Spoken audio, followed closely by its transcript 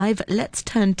Let's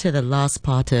turn to the last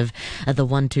part of the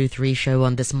 123 show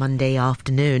on this Monday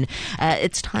afternoon.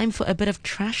 It's time for a bit of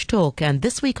trash talk. And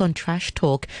this week on Trash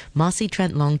Talk, Marcy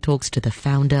Trent Long talks to the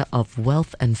founder of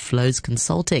Wealth and Flows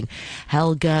Consulting,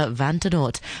 Helga van der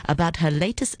Noort, about her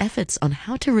latest efforts on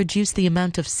how to reduce the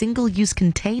amount of single-use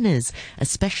containers,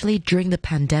 especially during the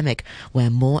pandemic, where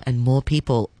more and more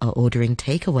people are ordering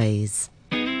takeaways.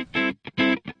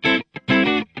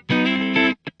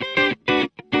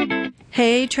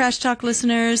 Hey, Trash Talk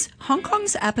listeners. Hong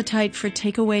Kong's appetite for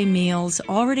takeaway meals,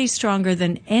 already stronger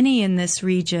than any in this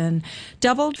region,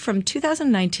 doubled from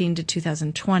 2019 to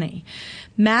 2020.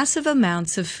 Massive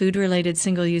amounts of food-related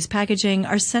single-use packaging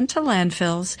are sent to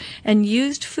landfills, and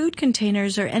used food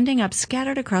containers are ending up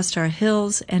scattered across our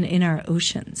hills and in our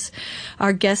oceans.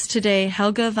 Our guest today,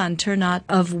 Helga van der Noort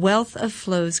of Wealth of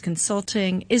Flows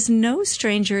Consulting, is no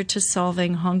stranger to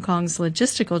solving Hong Kong's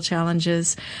logistical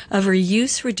challenges of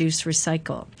reuse, reduce, recycle.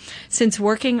 Since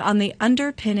working on the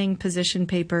underpinning position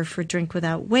paper for Drink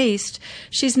Without Waste,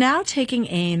 she's now taking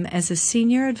aim as a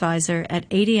senior advisor at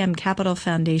ADM Capital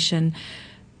Foundation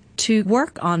to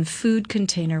work on food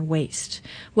container waste.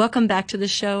 Welcome back to the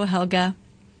show, Helga.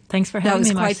 Thanks for having me, That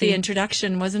was quite Marcy. the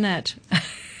introduction, wasn't it?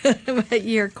 But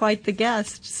you're quite the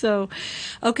guest. So,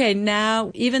 okay,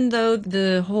 now, even though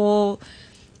the whole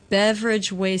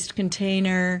beverage waste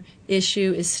container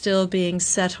issue is still being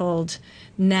settled,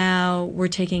 now we're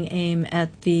taking aim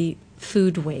at the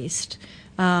food waste.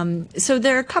 So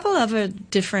there are a couple of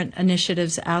different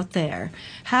initiatives out there.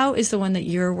 How is the one that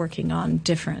you're working on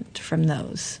different from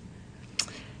those?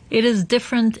 It is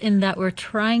different in that we're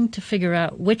trying to figure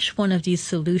out which one of these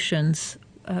solutions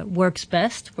works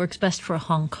best for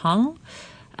Hong Kong.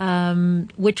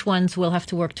 Which ones will have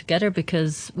to work together,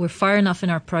 because we're far enough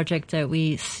in our project that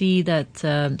we see that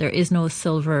there is no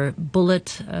silver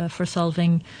bullet for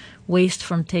solving waste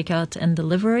from takeout and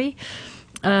delivery.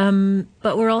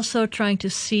 But we're also trying to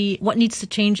see what needs to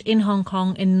change in Hong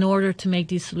Kong in order to make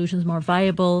these solutions more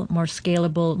viable, more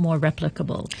scalable, more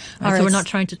replicable. Right? So we're not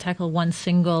trying to tackle one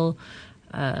single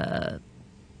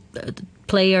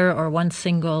player or one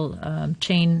single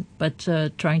chain, but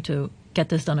trying to get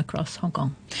this done across Hong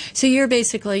Kong. So you're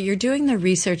doing the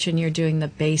research and you're doing the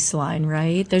baseline,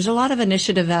 right? There's a lot of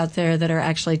initiative out there that are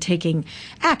actually taking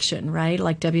action, right?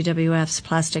 Like WWF's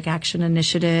Plastic Action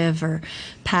Initiative or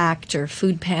PACT or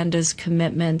Food Panda's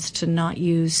commitments to not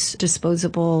use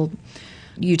disposable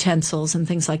utensils and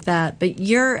things like that. But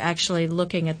you're actually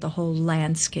looking at the whole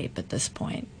landscape at this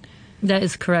point. That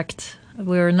is correct.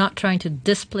 We're not trying to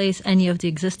displace any of the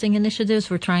existing initiatives.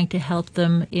 We're trying to help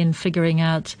them in figuring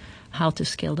out how to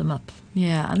scale them up,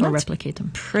 and or replicate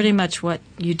them. Pretty much what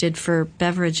you did for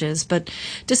beverages, but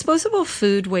disposable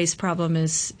food waste problem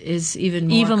is even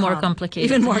more complicated.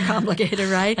 Even more complicated,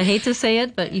 right? I hate to say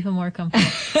it, but even more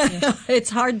complex. Yeah. It's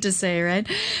hard to say, right?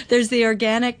 There's the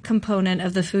organic component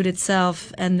of the food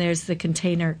itself, and there's the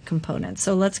container component.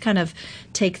 So let's kind of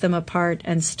take them apart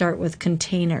and start with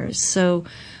containers. So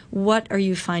what are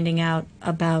you finding out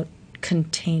about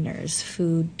containers,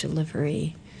 food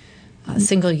delivery?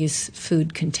 Single-use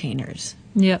food containers.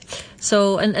 Yeah.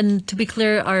 So, and to be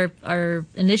clear, our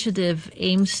initiative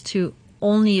aims to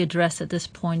only address at this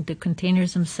point the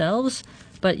containers themselves.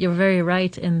 But you're very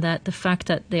right in that the fact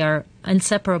that they are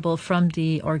inseparable from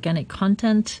the organic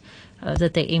content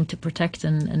that they aim to protect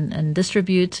and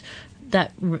distribute,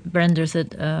 that renders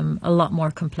it a lot more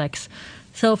complex.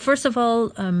 So first of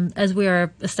all, as we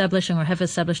are establishing or have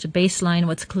established a baseline,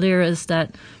 what's clear is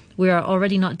that we are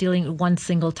already not dealing with one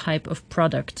single type of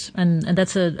product. And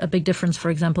that's a big difference, for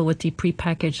example, with the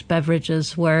prepackaged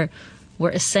beverages, where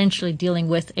we're essentially dealing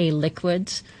with a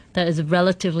liquid that is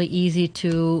relatively easy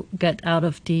to get out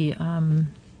of the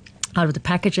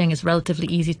packaging. It's relatively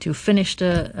easy to finish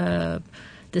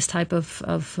this type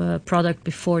of product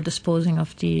before disposing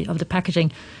of the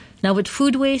packaging. Now, with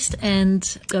food waste and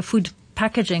food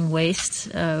packaging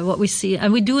waste, what we see,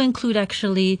 and we do include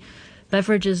actually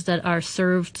beverages that are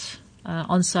served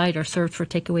on site or served for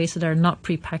takeaways that are not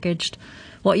prepackaged.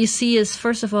 What you see is,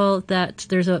 first of all, that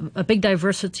there's a big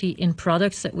diversity in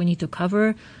products that we need to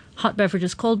cover. Hot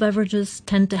beverages, cold beverages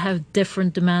tend to have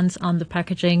different demands on the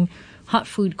packaging. Hot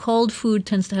food, cold food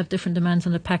tends to have different demands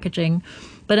on the packaging.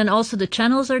 But then also the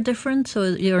channels are different. So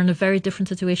you're in a very different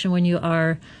situation when you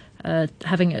are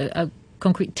having a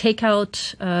concrete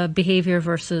takeout behavior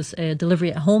versus a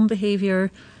delivery at home behavior.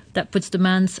 That puts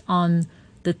demands on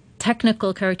the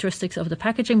technical characteristics of the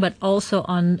packaging, but also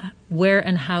on where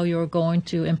and how you're going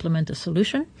to implement a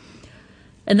solution.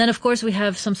 And then, of course, we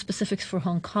have some specifics for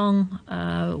Hong Kong,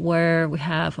 where we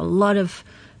have a lot of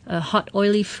hot,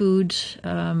 oily food.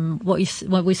 When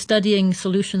we're studying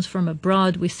solutions from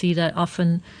abroad, we see that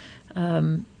often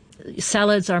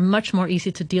salads are much more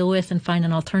easy to deal with and find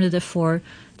an alternative for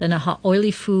than a hot,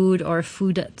 oily food or a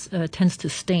food that tends to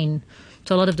stain.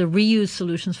 So a lot of the reuse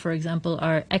solutions, for example,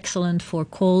 are excellent for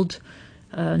cold,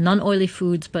 non-oily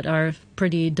foods, but are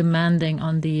pretty demanding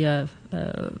on the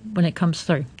when it comes.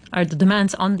 The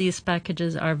demands on these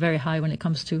packages are very high when it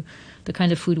comes to the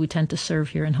kind of food we tend to serve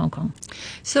here in Hong Kong.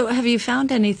 So have you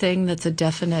found anything that's a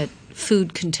definite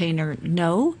food container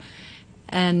no,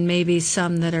 and maybe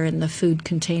some that are in the food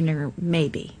container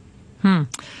maybe?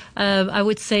 I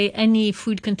would say any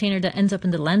food container that ends up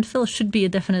in the landfill should be a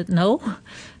definite no.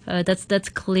 That's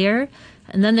clear.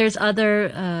 And then there's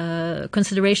other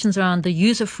considerations around the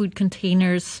use of food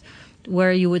containers,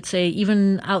 where you would say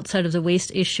even outside of the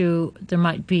waste issue, there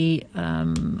might be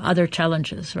other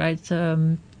challenges, right?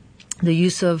 The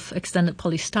use of extended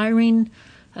polystyrene,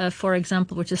 for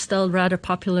example, which is still rather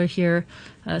popular here,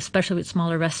 especially with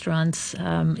smaller restaurants,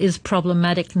 is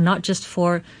problematic not just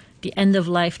for the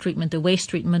end-of-life treatment, the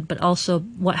waste treatment, but also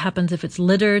what happens if it's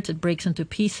littered, it breaks into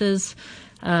pieces.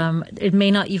 It may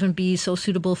not even be so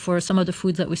suitable for some of the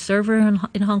foods that we serve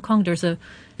in Hong Kong. There's a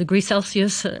degree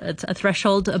Celsius, a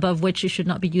threshold above which you should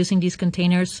not be using these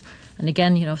containers. And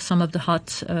again, some of the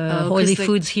hot, oily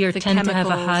foods here tend to have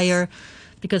a higher,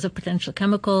 because of potential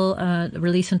chemical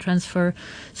release and transfer.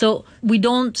 So we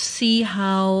don't see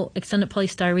how extended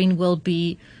polystyrene will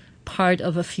be part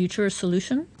of a future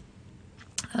solution.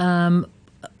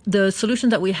 The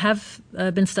solutions that we have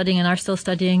been studying and are still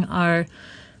studying are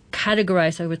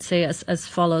categorized, I would say, as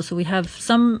follows. So we have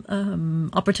some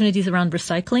opportunities around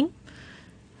recycling.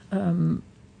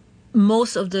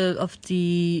 Most of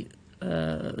the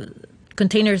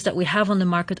containers that we have on the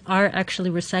market are actually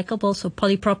recyclable. So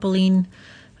polypropylene,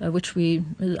 which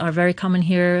are very common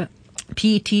here,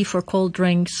 PET for cold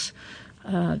drinks,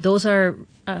 those are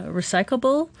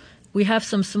recyclable. We have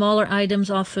some smaller items.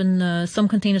 Often, some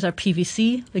containers are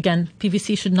PVC. Again,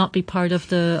 PVC should not be part of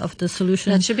the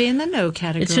solution. That should be in the no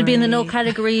category. It should be in the no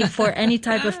category for any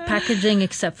type of packaging,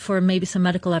 except for maybe some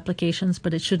medical applications.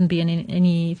 But it shouldn't be in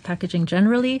any packaging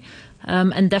generally.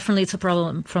 And definitely, it's a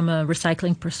problem from a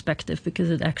recycling perspective because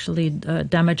it actually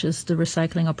damages the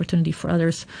recycling opportunity for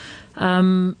others.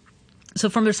 So,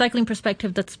 from a recycling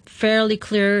perspective, that's fairly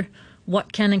clear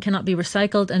what can and cannot be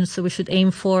recycled, and so we should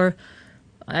aim for.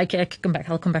 I'll come back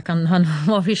on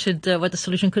what what the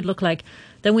solution could look like.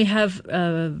 Then we have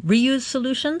reuse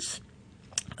solutions,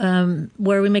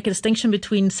 where we make a distinction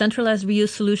between centralized reuse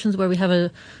solutions, where we have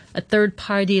a third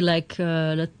party like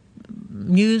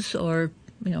Muse or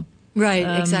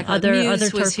right, exactly. Muse other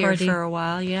was here party. for a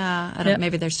while. Yeah, I don't.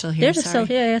 Maybe they're still here.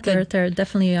 They're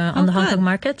definitely on the Hong Kong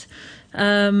market.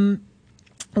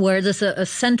 Where there's a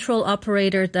central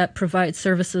operator that provides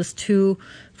services to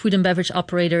food and beverage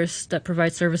operators that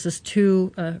provide services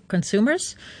to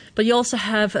consumers. But you also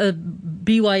have a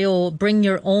BYO, bring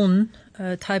your own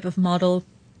type of model,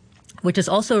 which is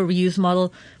also a reuse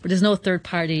model, but there's no third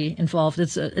party involved.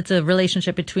 It's a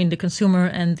relationship between the consumer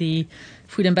and the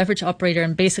food and beverage operator,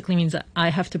 and basically means that I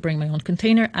have to bring my own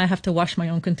container, I have to wash my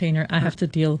own container, I have to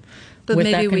deal with that container.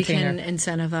 But maybe we can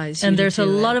incentivize you. And there's a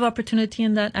lot of opportunity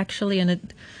in that, actually,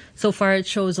 and so far it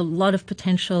shows a lot of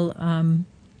potential,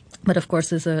 but of course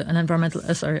there's a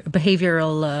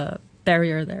behavioral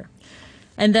barrier there.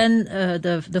 And then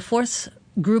the fourth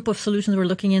group of solutions we're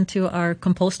looking into are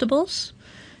compostables.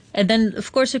 And then,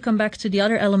 of course, you come back to the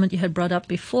other element you had brought up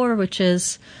before, which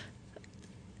is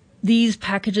these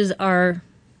packages are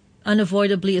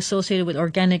unavoidably associated with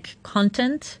organic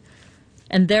content.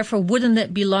 And therefore, wouldn't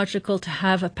it be logical to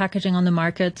have a packaging on the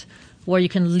market where you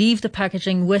can leave the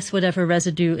packaging with whatever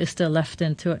residue is still left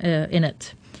in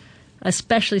it?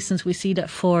 Especially since we see that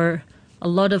for a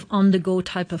lot of on-the-go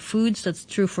type of foods, that's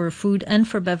true for food and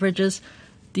for beverages,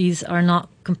 these are not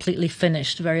completely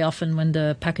finished very often when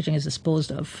the packaging is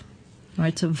disposed of.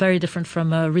 Right, so very different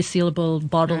from a resealable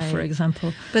bottle, right, for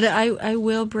example. But I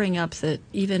will bring up that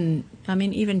even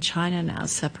China now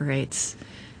separates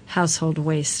household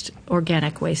waste,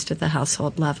 organic waste at the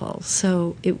household level.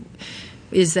 So I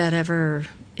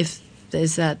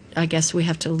guess we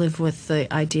have to live with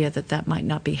the idea that might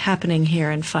not be happening here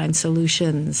and find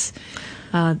solutions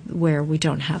where we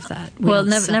don't have that. Well,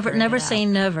 never say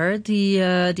never.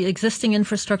 The existing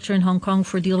infrastructure in Hong Kong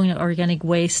for dealing with organic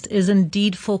waste is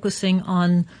indeed focusing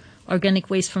on organic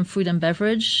waste from food and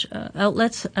beverage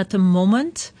outlets at the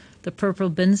moment, the purple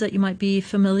bins that you might be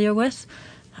familiar with.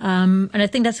 And I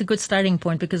think that's a good starting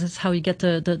point because it's how you get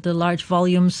the large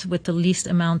volumes with the least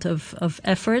amount of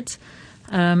effort.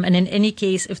 And in any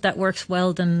case, if that works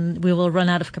well, then we will run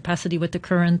out of capacity with the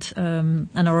current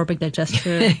anaerobic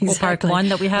digester Park 1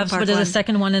 that we have. But there's a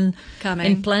second one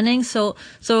in planning. So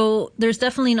there's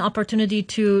definitely an opportunity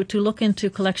to look into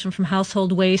collection from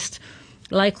household waste,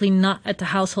 likely not at the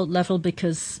household level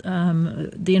because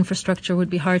the infrastructure would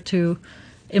be hard to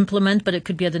implement, but it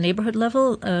could be at the neighborhood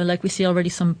level, like we see already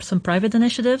some private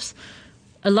initiatives.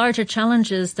 A larger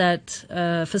challenge is that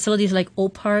facilities like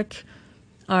O-Park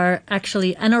are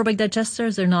actually anaerobic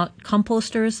digesters. They're not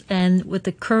composters. And with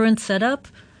the current setup,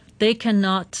 they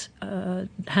cannot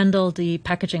handle the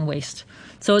packaging waste.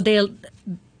 So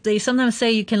they sometimes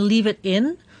say you can leave it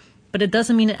in, but it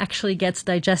doesn't mean it actually gets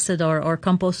digested or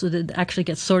composted. It actually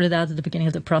gets sorted out at the beginning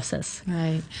of the process.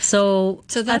 Right. So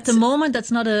at the moment,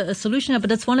 that's not a solution, but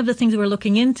that's one of the things we're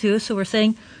looking into. So we're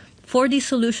saying for these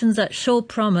solutions that show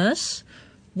promise,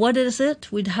 what is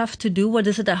it we'd have to do? What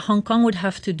is it that Hong Kong would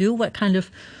have to do? What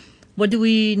do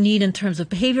we need in terms of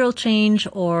behavioral change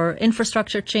or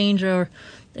infrastructure change or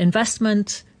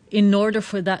investment in order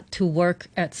for that to work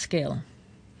at scale?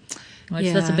 Right?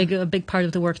 Yeah. So that's a big part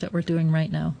of the work that we're doing right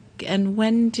now. And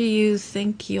when do you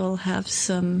think you'll have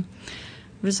some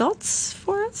results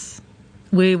for us?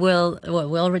 We will. Well,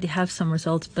 we already have some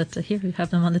results, but here we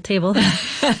have them on the table.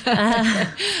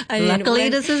 Luckily,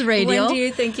 this is radio. When do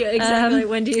you think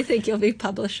when do you think you'll be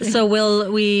publishing? So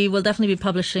we will definitely be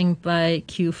publishing by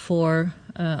Q4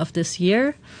 of this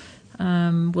year.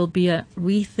 Will be a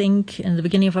Rethink in the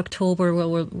beginning of October,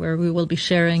 where we will be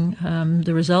sharing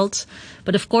the results.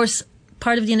 But of course,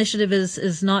 part of the initiative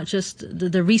is not just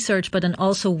the research, but then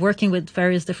also working with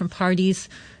various different parties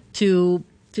to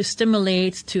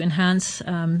stimulate, to enhance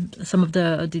some of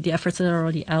the efforts that are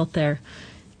already out there.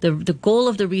 The goal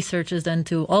of the research is then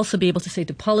to also be able to say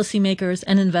to policymakers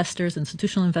and investors,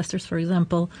 institutional investors, for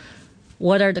example,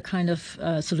 what are the kind of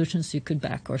solutions you could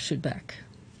back or should back?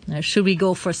 Should we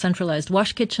go for centralized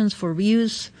wash kitchens for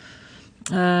reuse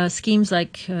schemes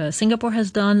like Singapore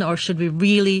has done, or should we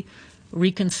really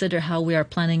reconsider how we are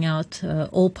planning out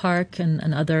O-Park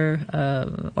and other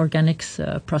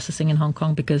organics processing in Hong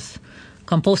Kong, because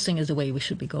composting is the way we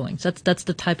should be going. So that's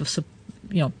the type of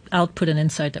output and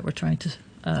insight that we're trying to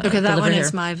that one here.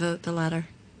 Is my vote, the latter.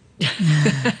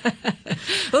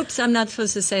 Oops, I'm not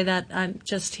supposed to say that. I'm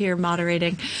just here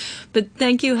moderating. But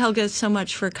thank you, Helga, so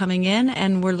much for coming in,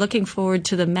 and we're looking forward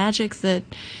to the magic that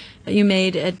you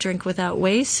made at Drink Without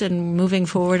Waste and moving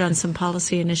forward on some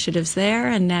policy initiatives there.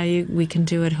 And now we can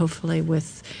do it hopefully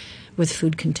with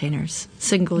food containers,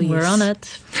 single use. We're on it.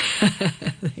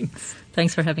 Thanks.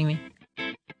 Thanks for having me.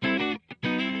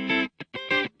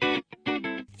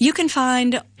 You can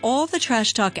find all the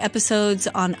Trash Talk episodes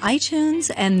on iTunes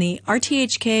and the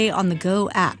RTHK On The Go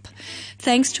app.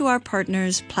 Thanks to our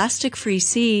partners, Plastic Free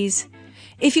Seas.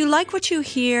 If you like what you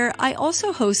hear, I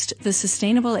also host the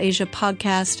Sustainable Asia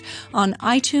podcast on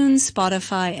iTunes,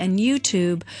 Spotify, and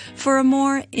YouTube for a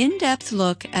more in-depth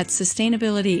look at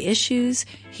sustainability issues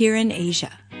here in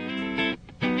Asia.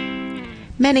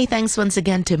 Many thanks once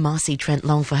again to Marcy Trent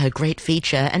Long for her great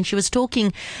feature. And she was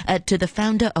talking to the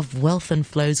founder of Wealth and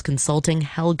Flows Consulting,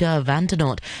 Helga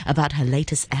Vandenort, about her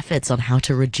latest efforts on how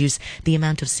to reduce the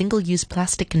amount of single-use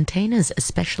plastic containers,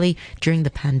 especially during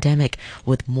the pandemic,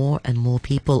 with more and more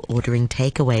people ordering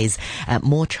takeaways.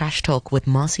 More Trash Talk with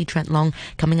Marcy Trent Long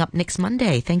coming up next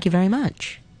Monday. Thank you very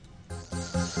much.